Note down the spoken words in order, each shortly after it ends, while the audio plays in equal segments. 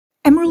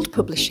Emerald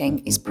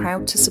Publishing is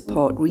proud to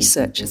support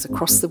researchers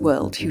across the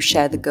world who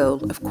share the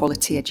goal of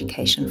quality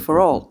education for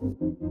all.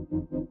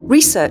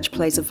 Research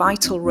plays a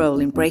vital role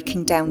in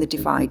breaking down the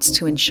divides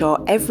to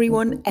ensure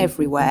everyone,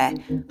 everywhere,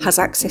 has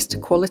access to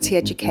quality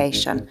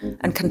education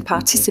and can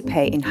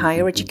participate in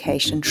higher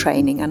education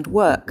training and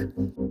work.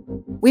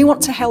 We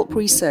want to help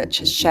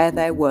researchers share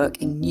their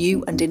work in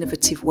new and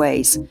innovative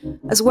ways,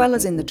 as well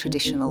as in the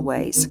traditional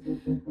ways,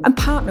 and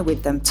partner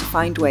with them to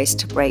find ways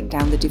to break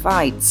down the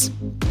divides.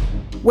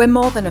 We're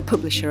more than a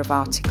publisher of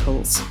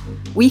articles.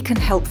 We can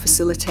help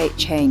facilitate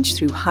change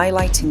through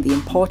highlighting the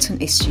important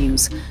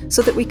issues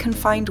so that we can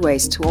find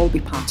ways to all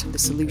be part of the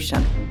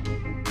solution.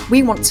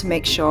 We want to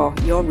make sure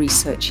your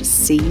research is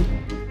seen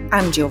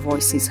and your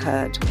voice is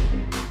heard.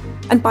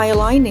 And by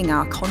aligning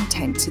our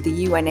content to the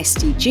UN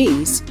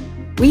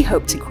SDGs, we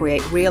hope to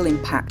create real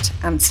impact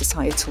and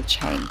societal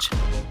change.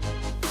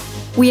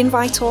 We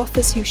invite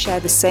authors who share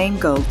the same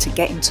goal to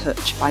get in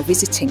touch by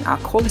visiting our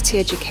Quality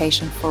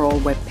Education for All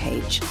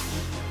webpage.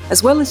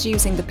 As well as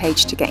using the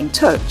page to get in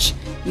touch,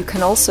 you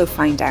can also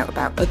find out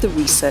about other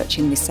research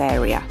in this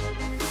area,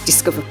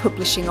 discover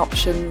publishing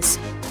options,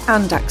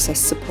 and access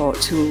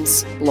support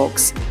tools,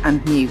 blogs,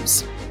 and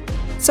news.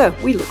 So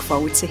we look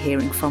forward to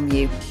hearing from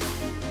you.